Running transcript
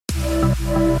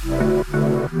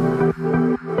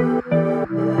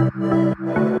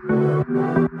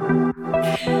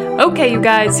Okay, you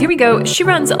guys, here we go. She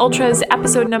Runs Ultras,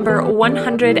 episode number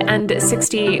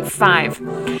 165.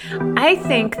 I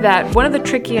think that one of the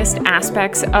trickiest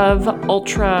aspects of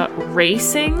ultra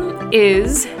racing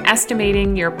is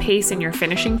estimating your pace and your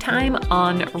finishing time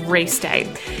on race day.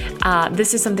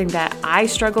 This is something that I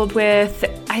struggled with.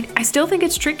 I still think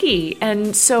it's tricky.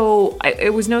 And so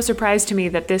it was no surprise to me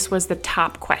that this was the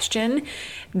top question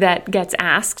that gets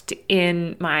asked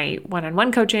in my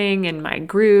one-on-one coaching, in my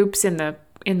groups, in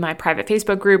my private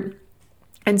Facebook group.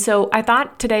 And so I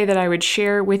thought today that I would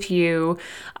share with you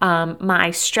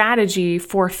my strategy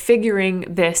for figuring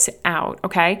this out,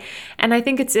 okay? And I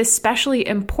think it's especially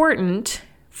important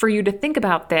for you to think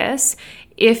about this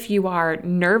if you are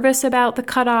nervous about the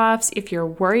cutoffs, if you're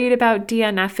worried about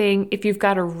DNFing, if you've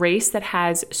got a race that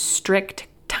has strict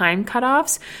time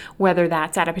cutoffs, whether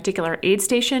that's at a particular aid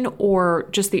station or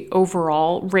just the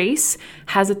overall race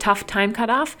has a tough time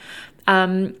cutoff.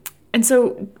 And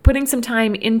so putting some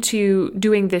time into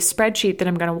doing this spreadsheet that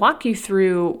I'm going to walk you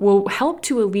through will help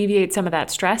to alleviate some of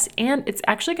that stress, and it's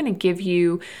actually going to give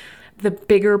you the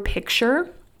bigger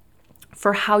picture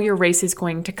for how your race is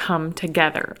going to come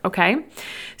together, okay?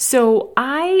 So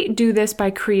I do this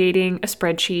by creating a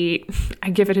spreadsheet.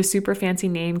 I give it a super fancy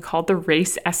name called the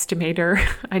Race Estimator.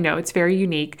 I know, it's very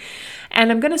unique. And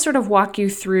I'm going to sort of walk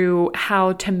you through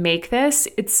how to make this.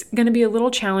 It's going to be a little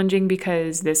challenging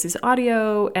because this is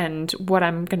audio and what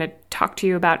I'm going to talk to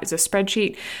you about is a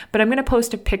spreadsheet, but I'm going to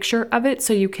post a picture of it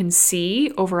so you can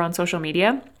see over on social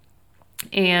media.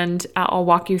 And I'll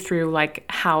walk you through like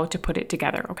how to put it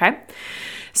together, okay?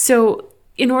 So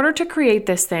in order to create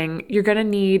this thing, you're going to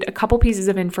need a couple pieces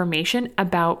of information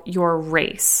about your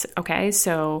race, okay?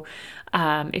 So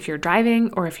if you're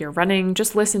driving or if you're running,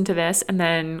 just listen to this and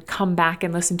then come back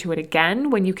and listen to it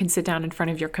again when you can sit down in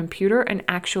front of your computer and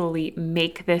actually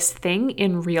make this thing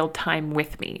in real time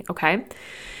with me, okay?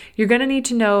 You're going to need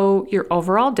to know your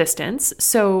overall distance.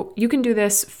 So you can do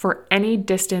this for any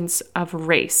distance of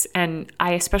race. And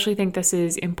I especially think this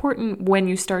is important when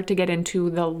you start to get into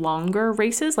the longer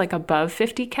races, like above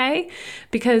 50K,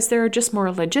 because there are just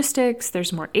more logistics,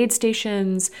 there's more aid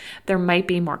stations, there might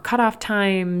be more cutoff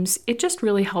times. It just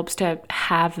really helps to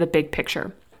have the big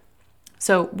picture.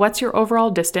 So what's your overall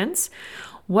distance?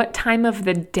 What time of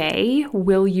the day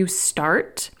will you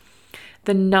start?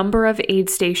 The number of aid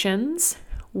stations,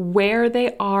 where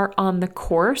they are on the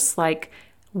course, like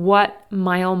what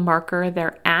mile marker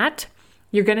they're at.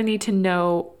 You're going to need to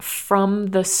know from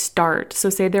the start. So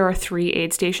say there are 3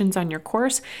 aid stations on your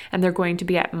course and they're going to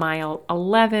be at mile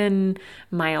 11,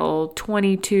 mile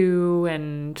 22,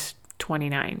 and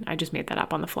 29. I just made that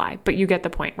up on the fly, but you get the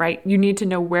point, right? You need to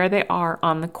know where they are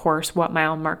on the course, what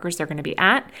mile markers they're going to be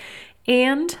at,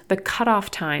 and the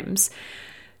cutoff times.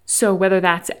 So whether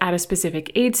that's at a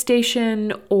specific aid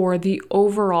station or the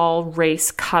overall race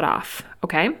cutoff,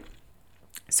 okay?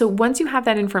 So once you have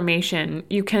that information,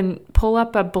 you can pull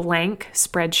up a blank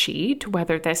spreadsheet,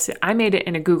 I made it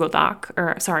in a Google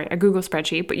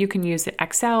spreadsheet, but you can use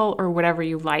Excel or whatever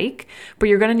you like, but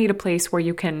you're going to need a place where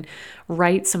you can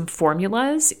write some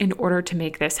formulas in order to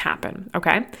make this happen,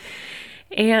 okay?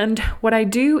 And what I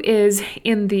do is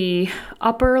in the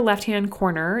upper left-hand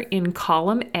corner in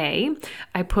column A,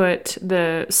 I put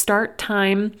the start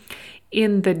time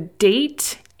in the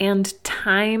date and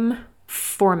time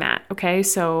format, okay?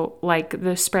 So like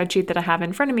the spreadsheet that I have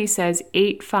in front of me says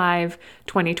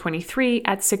 8/5/2023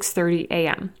 at 6:30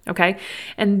 a.m., okay?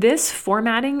 And this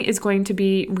formatting is going to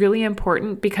be really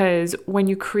important because when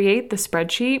you create the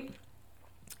spreadsheet,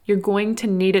 you're going to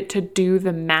need it to do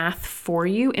the math for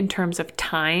you in terms of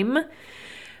time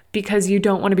because you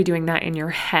don't want to be doing that in your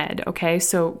head, okay?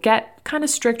 So get kind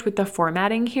of strict with the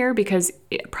formatting here because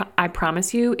I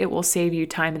promise you it will save you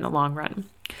time in the long run.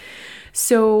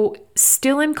 So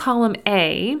still in column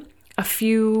A, a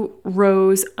few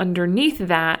rows underneath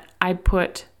that, I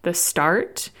put the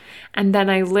start, and then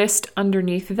I list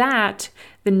underneath that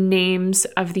the names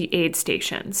of the aid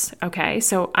stations, okay?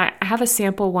 So I have a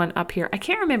sample one up here. I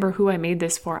can't remember who I made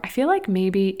this for. I feel like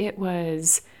maybe it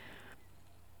was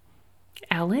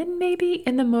Ellen, maybe,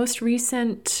 in the most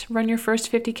recent Run Your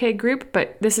First 50K group,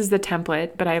 but this is the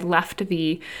template, but I left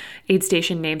the aid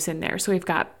station names in there. So we've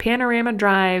got Panorama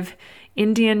Drive,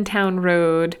 Indian Town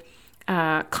Road,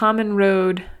 Common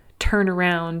Road,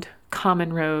 Turnaround,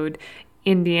 Common Road,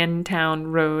 Indian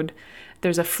Town Road.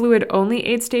 There's a fluid only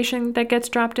aid station that gets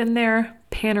dropped in there,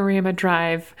 Panorama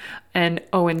Drive, and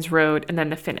Owens Road, and then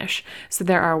the finish. So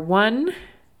there are 1,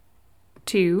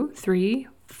 2, 3,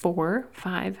 4,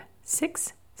 5,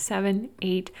 6, 7,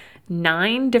 8,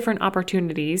 9 different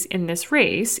opportunities in this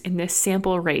race, in this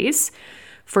sample race,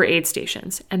 for aid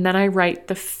stations. And then I write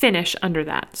the finish under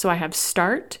that. So I have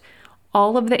start,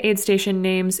 all of the aid station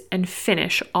names, and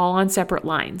finish all on separate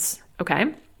lines.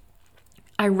 Okay.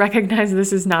 I recognize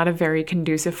this is not a very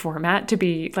conducive format to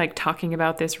be like talking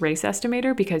about this race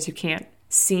estimator because you can't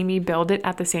see me build it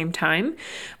at the same time,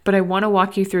 but I want to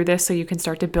walk you through this so you can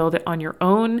start to build it on your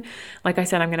own. Like I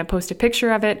said, I'm going to post a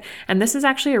picture of it, and this is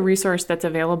actually a resource that's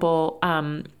available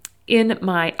in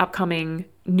my upcoming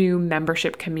new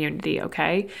membership community,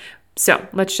 okay? So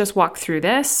let's just walk through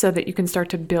this so that you can start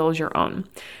to build your own.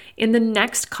 In the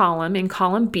next column, in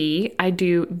column B, I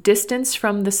do distance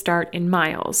from the start in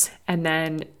miles, and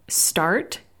then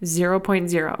start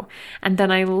 0.0, and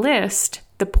then I list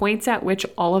the points at which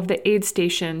all of the aid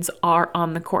stations are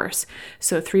on the course.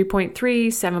 So 3.3,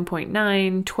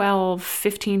 7.9, 12,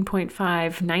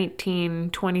 15.5, 19,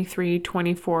 23,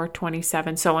 24,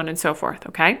 27, so on and so forth,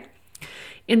 okay?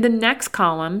 In the next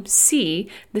column, C,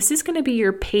 this is going to be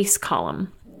your pace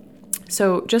column.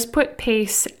 So just put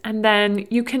pace, and then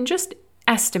you can just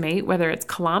estimate, whether it's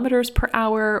kilometers per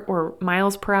hour or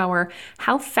miles per hour,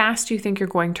 how fast you think you're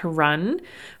going to run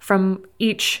from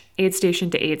each aid station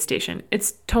to aid station.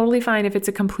 It's totally fine if it's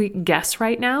a complete guess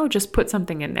right now, just put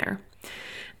something in there.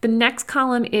 The next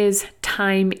column is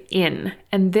time in,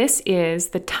 and this is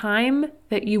the time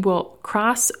that you will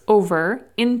cross over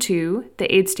into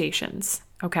the aid stations.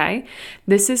 Okay,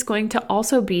 this is going to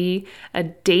also be a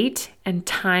date and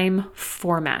time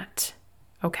format.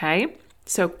 Okay,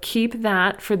 so keep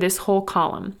that for this whole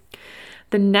column.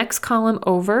 The next column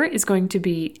over is going to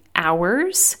be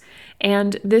hours,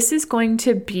 and this is going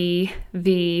to be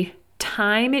the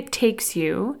time it takes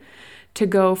you to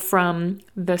go from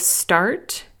the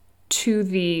start to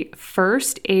the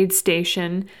first aid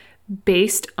station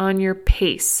based on your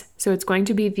pace. So it's going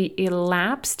to be the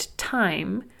elapsed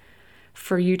time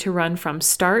for you to run from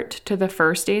start to the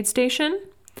first aid station.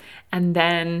 And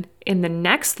then in the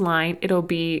next line, it'll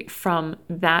be from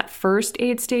that first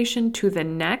aid station to the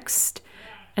next,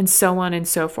 and so on and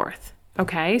so forth.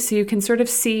 Okay, so you can sort of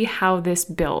see how this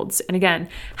builds. And again,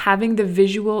 having the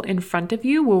visual in front of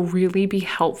you will really be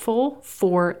helpful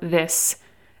for this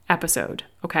episode.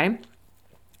 Okay,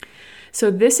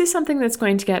 so this is something that's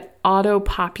going to get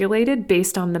auto-populated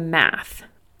based on the math.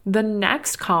 The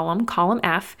next column, column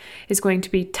F, is going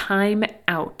to be time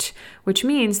out, which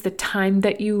means the time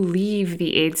that you leave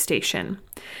the aid station.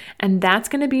 And that's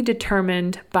going to be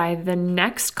determined by the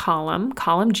next column,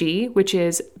 column G, which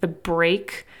is the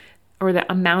break or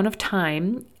the amount of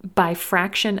time by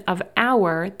fraction of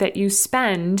hour that you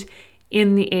spend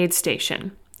in the aid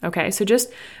station. Okay, so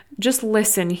just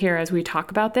listen here as we talk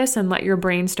about this and let your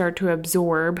brain start to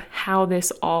absorb how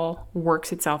this all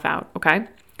works itself out, okay?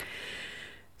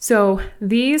 So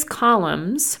these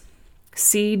columns,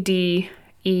 C, D,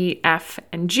 E, F,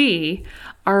 and G,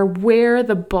 are where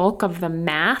the bulk of the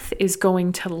math is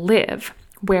going to live,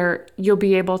 where you'll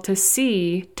be able to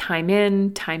see time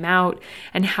in, time out,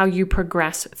 and how you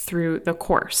progress through the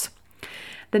course.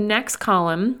 The next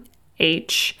column,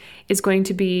 H, is going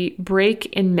to be break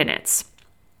in minutes.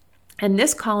 And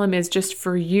this column is just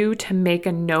for you to make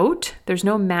a note. There's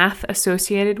no math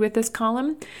associated with this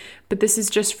column, but this is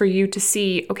just for you to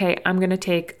see, okay, I'm going to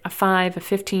take a 5, a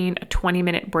 15, a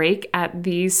 20-minute break at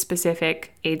these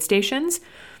specific aid stations.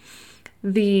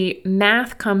 The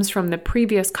math comes from the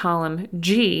previous column,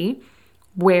 G,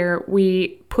 where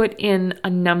we put in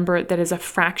a number that is a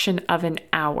fraction of an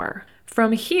hour.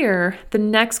 From here, the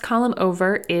next column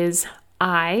over is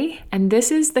I, and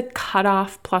this is the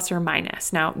cutoff plus or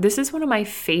minus. Now, this is one of my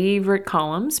favorite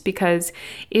columns because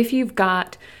if you've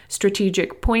got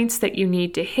strategic points that you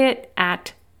need to hit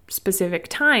at specific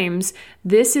times,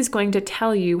 this is going to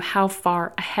tell you how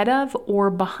far ahead of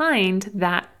or behind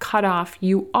that cutoff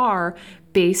you are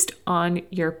based on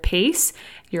your pace,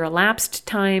 your elapsed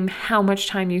time, how much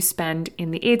time you spend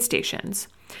in the aid stations.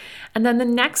 And then the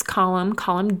next column,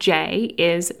 column J,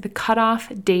 is the cutoff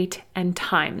date and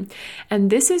time. And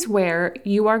this is where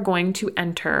you are going to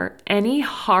enter any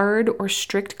hard or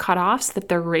strict cutoffs that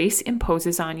the race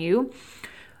imposes on you,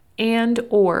 and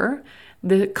or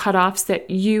the cutoffs that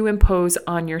you impose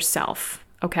on yourself,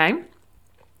 okay?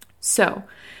 So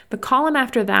the column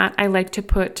after that, I like to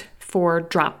put for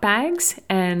drop bags,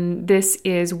 and this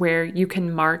is where you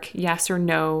can mark yes or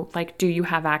no, like do you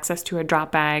have access to a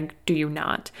drop bag, do you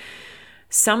not?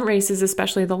 Some races,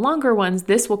 especially the longer ones,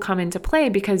 this will come into play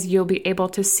because you'll be able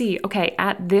to see, okay,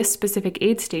 at this specific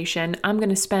aid station, I'm going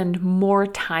to spend more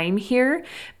time here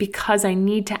because I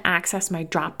need to access my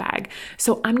drop bag.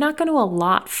 So I'm not going to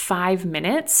allot 5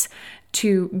 minutes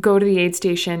to go to the aid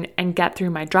station and get through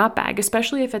my drop bag,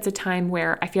 especially if it's a time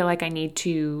where I feel like I need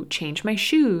to change my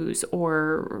shoes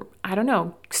or, I don't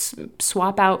know,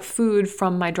 swap out food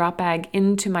from my drop bag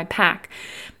into my pack.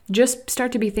 Just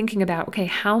start to be thinking about, okay,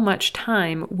 how much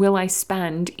time will I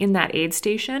spend in that aid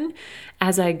station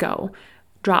as I go,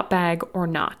 drop bag or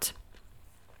not?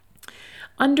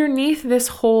 Underneath this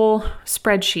whole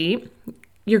spreadsheet,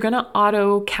 you're going to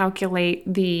auto calculate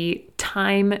the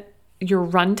time, your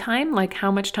run time, like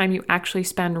how much time you actually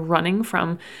spend running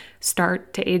from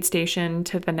start to aid station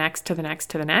to the next, to the next,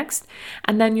 to the next.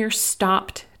 And then your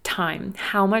stopped time,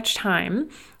 how much time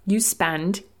you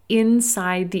spend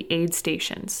inside the aid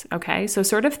stations. Okay. So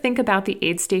sort of think about the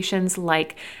aid stations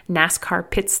like NASCAR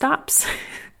pit stops.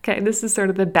 Okay, this is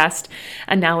sort of the best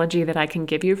analogy that I can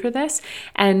give you for this.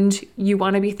 And you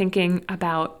want to be thinking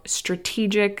about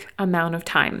strategic amount of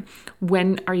time.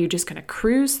 When are you just going to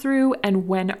cruise through, and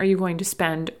when are you going to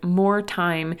spend more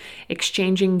time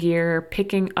exchanging gear,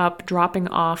 picking up, dropping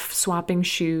off, swapping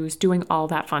shoes, doing all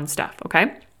that fun stuff,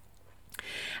 okay?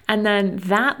 And then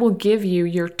that will give you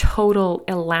your total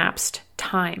elapsed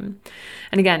time.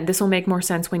 And again, this will make more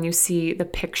sense when you see the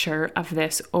picture of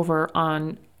this over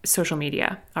on social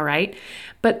media, all right?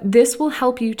 But this will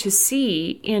help you to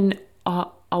see in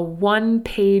a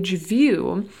one-page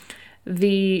view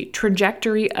the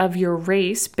trajectory of your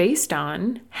race based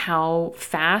on how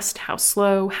fast, how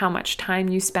slow, how much time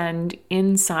you spend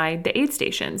inside the aid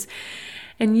stations.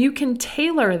 And you can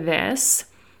tailor this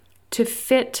to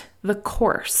fit the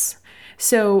course.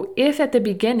 So if at the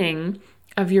beginning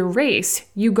of your race,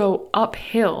 you go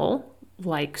uphill,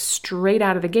 like straight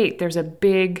out of the gate, there's a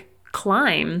big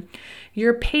climb,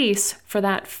 your pace for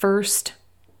that first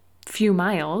few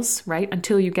miles, right,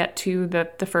 until you get to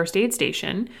the first aid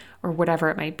station or whatever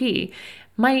it might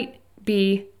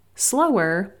be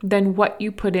slower than what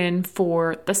you put in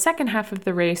for the second half of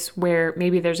the race where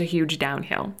maybe there's a huge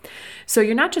downhill. So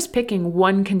you're not just picking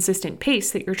one consistent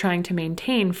pace that you're trying to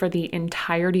maintain for the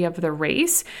entirety of the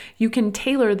race. You can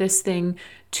tailor this thing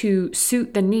to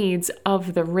suit the needs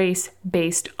of the race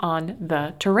based on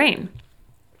the terrain.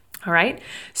 All right.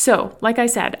 So like I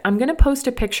said, I'm going to post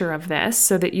a picture of this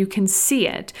so that you can see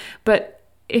it. But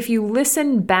if you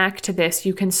listen back to this,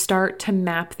 you can start to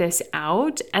map this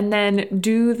out and then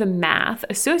do the math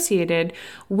associated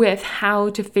with how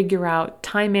to figure out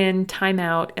time in, time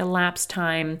out, elapsed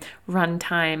time, run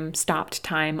time, stopped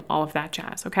time, all of that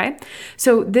jazz. Okay.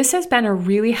 So this has been a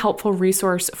really helpful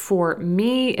resource for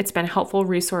me. It's been a helpful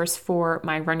resource for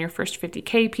my Run Your First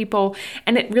 50K people.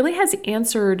 And it really has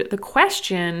answered the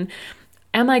question,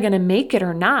 am I going to make it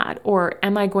or not? Or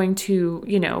am I going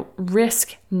to,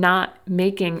 risk not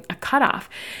making a cutoff?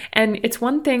 And it's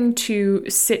one thing to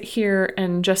sit here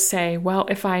and just say, well,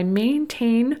 if I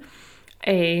maintain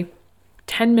a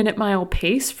 10-minute mile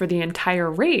pace for the entire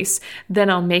race, then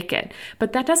I'll make it.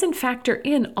 But that doesn't factor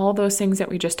in all those things that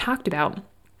we just talked about.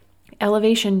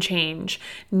 Elevation change,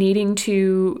 needing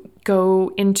to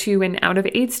go into and out of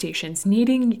aid stations,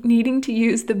 needing to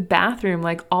use the bathroom,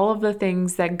 like all of the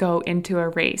things that go into a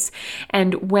race.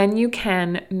 And when you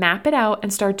can map it out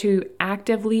and start to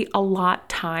actively allot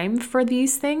time for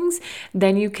these things,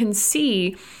 then you can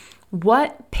see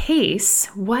what pace,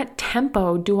 what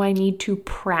tempo do I need to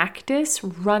practice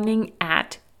running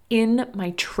at in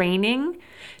my training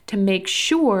to make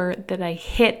sure that I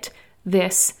hit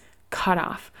this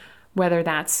cutoff, whether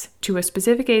that's to a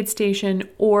specific aid station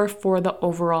or for the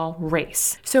overall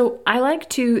race. So I like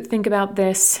to think about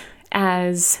this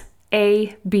as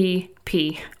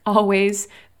ABP, always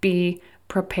be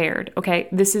prepared, okay?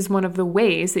 This is one of the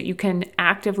ways that you can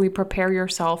actively prepare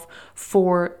yourself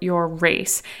for your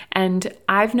race. And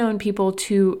I've known people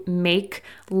to make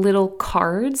little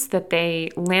cards that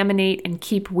they laminate and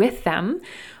keep with them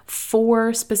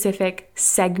for specific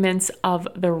segments of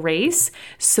the race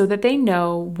so that they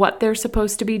know what they're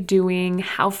supposed to be doing,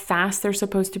 how fast they're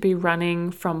supposed to be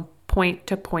running from point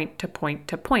to point to point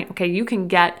to point. Okay, you can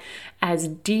get as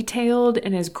detailed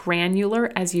and as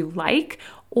granular as you like,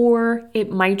 or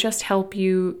it might just help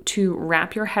you to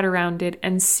wrap your head around it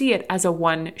and see it as a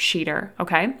one-sheeter,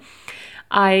 okay?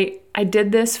 I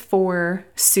did this for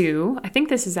Sue. I think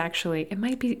this is actually, it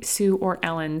might be Sue or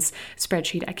Ellen's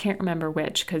spreadsheet. I can't remember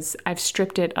which because I've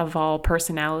stripped it of all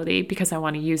personality because I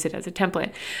want to use it as a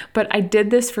template. But I did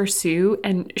this for Sue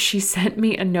and she sent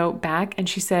me a note back and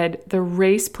she said, the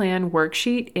race plan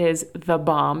worksheet is the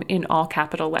bomb in all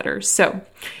capital letters. So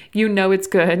you know it's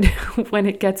good when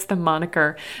it gets the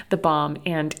moniker, the bomb,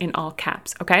 and in all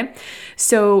caps, okay?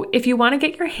 So if you want to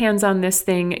get your hands on this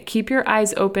thing, keep your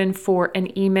eyes open for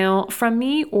an email email from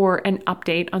me or an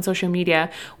update on social media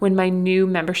when my new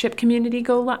membership community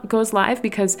goes live,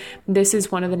 because this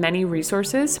is one of the many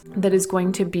resources that is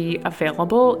going to be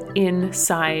available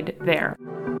inside there.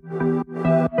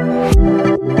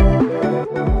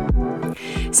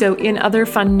 So in other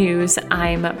fun news,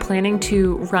 I'm planning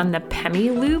to run the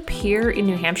Pemi Loop here in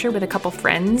New Hampshire with a couple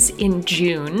friends in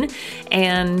June,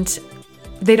 and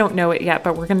they don't know it yet,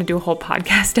 but we're going to do a whole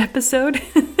podcast episode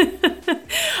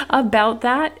about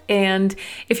that. And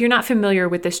if you're not familiar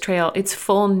with this trail, its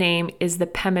full name is the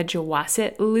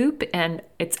Pemigewasset Loop, and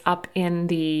it's up in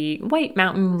the White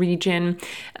Mountain region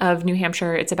of New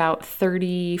Hampshire. It's about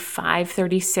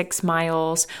 36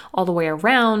 miles all the way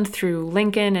around through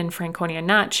Lincoln and Franconia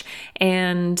Notch.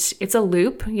 And it's a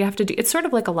loop. You have to do, it's sort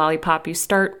of like a lollipop. You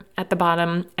start at the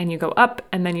bottom and you go up,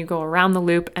 and then you go around the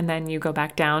loop, and then you go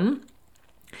back down.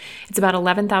 It's about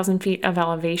 11,000 feet of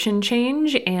elevation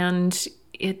change, and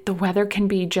the weather can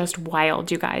be just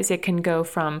wild, you guys. It can go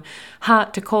from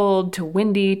hot to cold to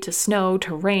windy to snow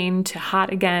to rain to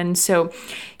hot again. So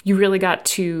you really got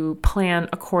to plan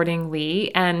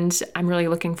accordingly, and I'm really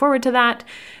looking forward to that.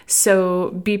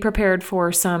 So be prepared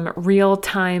for some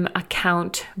real-time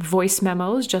account voice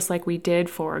memos, just like we did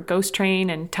for Ghost Train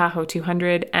and Tahoe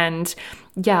 200. And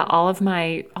yeah, all of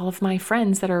my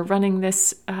friends that are running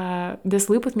this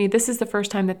loop with me, this is the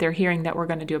first time that they're hearing that we're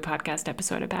going to do a podcast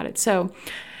episode about it. So,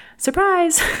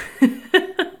 surprise!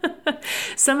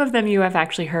 Some of them you have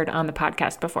actually heard on the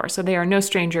podcast before, so they are no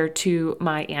stranger to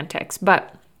my antics.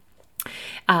 But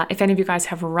if any of you guys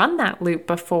have run that loop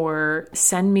before,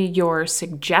 send me your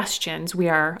suggestions. We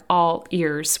are all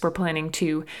ears. We're planning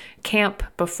to camp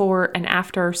before and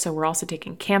after, so we're also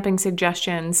taking camping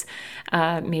suggestions.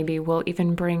 Maybe we'll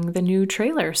even bring the new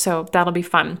trailer, so that'll be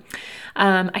fun.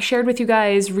 I shared with you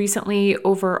guys recently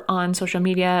over on social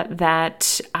media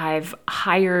that I've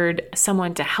hired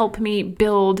someone to help me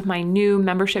build my new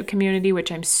membership community,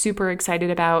 which I'm super excited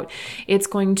about. It's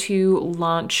going to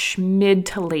launch mid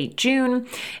to late June.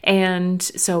 And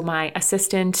so my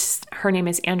assistant, her name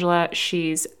is Angela.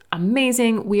 She's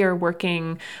amazing. We are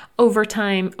working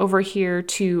overtime over here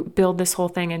to build this whole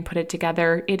thing and put it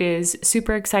together. It is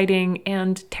super exciting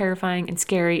and terrifying and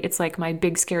scary. It's like my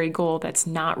big scary goal that's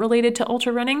not related to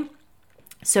ultra running.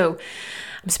 So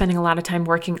I'm spending a lot of time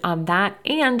working on that.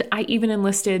 And I even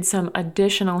enlisted some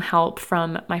additional help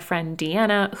from my friend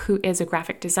Deanna, who is a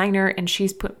graphic designer, and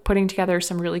she's putting together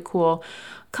some really cool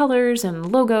colors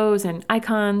and logos and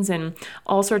icons and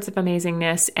all sorts of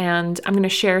amazingness. And I'm going to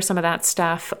share some of that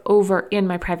stuff over in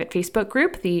my private Facebook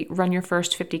group, the Run Your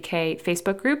First 50K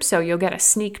Facebook group. So you'll get a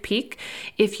sneak peek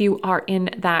if you are in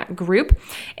that group.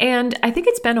 And I think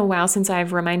it's been a while since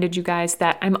I've reminded you guys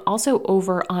that I'm also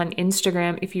over on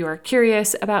Instagram. If you are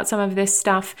curious about some of this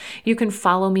stuff, you can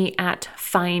follow me at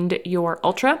Find Your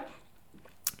Ultra.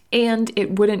 And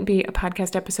it wouldn't be a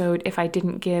podcast episode if I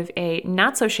didn't give a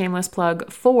not so shameless plug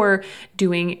for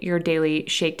doing your daily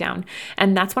shakedown.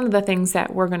 And that's one of the things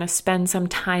that we're going to spend some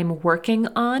time working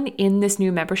on in this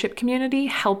new membership community,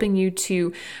 helping you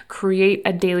to create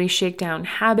a daily shakedown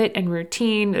habit and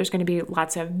routine. There's going to be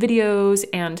lots of videos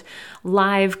and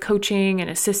live coaching and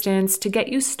assistance to get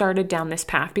you started down this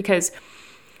path, because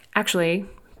actually,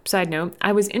 side note,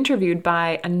 I was interviewed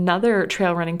by another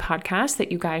trail running podcast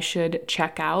that you guys should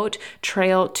check out,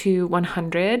 Trail to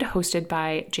 100, hosted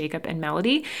by Jacob and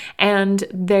Melody. And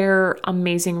they're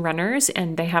amazing runners,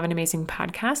 and they have an amazing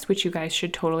podcast, which you guys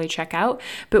should totally check out.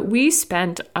 But we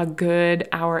spent a good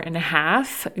hour and a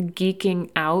half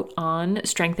geeking out on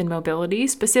strength and mobility,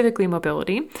 specifically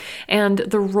mobility, and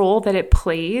the role that it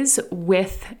plays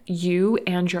with you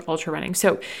and your ultra running.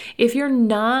 So if you're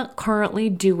not currently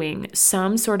doing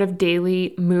some sort of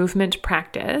daily movement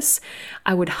practice,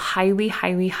 I would highly,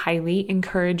 highly, highly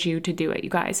encourage you to do it, you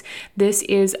guys. This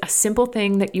is a simple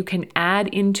thing that you can add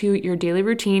into your daily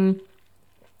routine.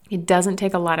 It doesn't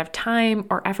take a lot of time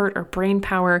or effort or brain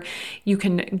power. You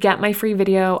can get my free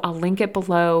video. I'll link it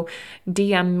below.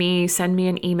 DM me, send me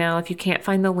an email. If you can't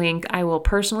find the link, I will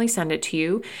personally send it to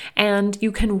you. And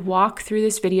you can walk through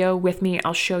this video with me.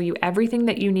 I'll show you everything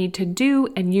that you need to do,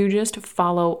 and you just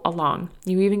follow along.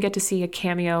 You even get to see a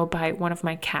cameo by one of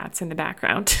my cats in the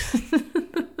background.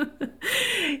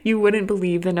 You wouldn't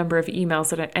believe the number of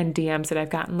emails and DMs that I've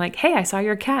gotten, like, hey, I saw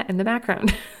your cat in the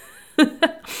background.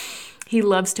 He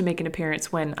loves to make an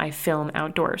appearance when I film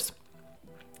outdoors.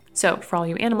 So for all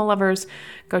you animal lovers,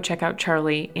 go check out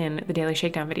Charlie in the Daily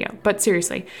Shakedown video. But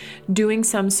seriously, doing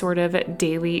some sort of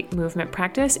daily movement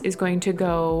practice is going to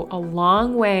go a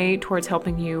long way towards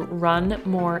helping you run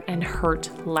more and hurt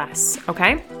less,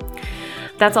 okay?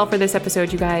 That's all for this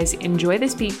episode, you guys. Enjoy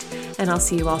this beat, and I'll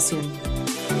see you all soon.